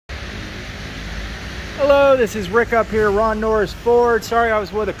Hello, this is Rick up here, Ron Norris Ford. Sorry I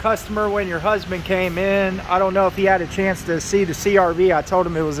was with a customer when your husband came in. I don't know if he had a chance to see the CRV. I told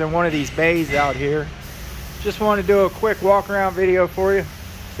him it was in one of these bays out here. Just wanted to do a quick walk around video for you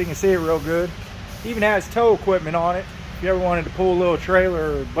so you can see it real good. It even has tow equipment on it if you ever wanted to pull a little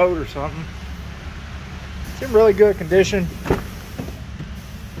trailer or boat or something. It's in really good condition.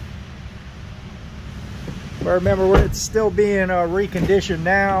 But remember, it's still being reconditioned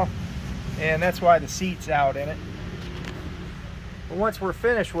now, and that's why the seat's out in it. But once we're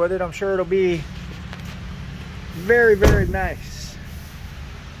finished with it, I'm sure it'll be very, very nice.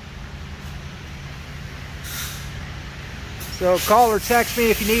 So call or text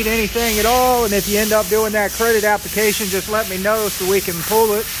me if you need anything at all, and if you end up doing that credit application, just let me know so we can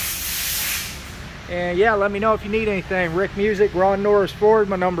pull it. And yeah, let me know if you need anything. Rick Music, Ron Norris Ford.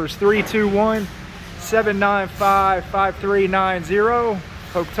 My number is 321-795-5390.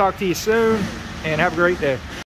 Hope to talk to you soon, and have a great day.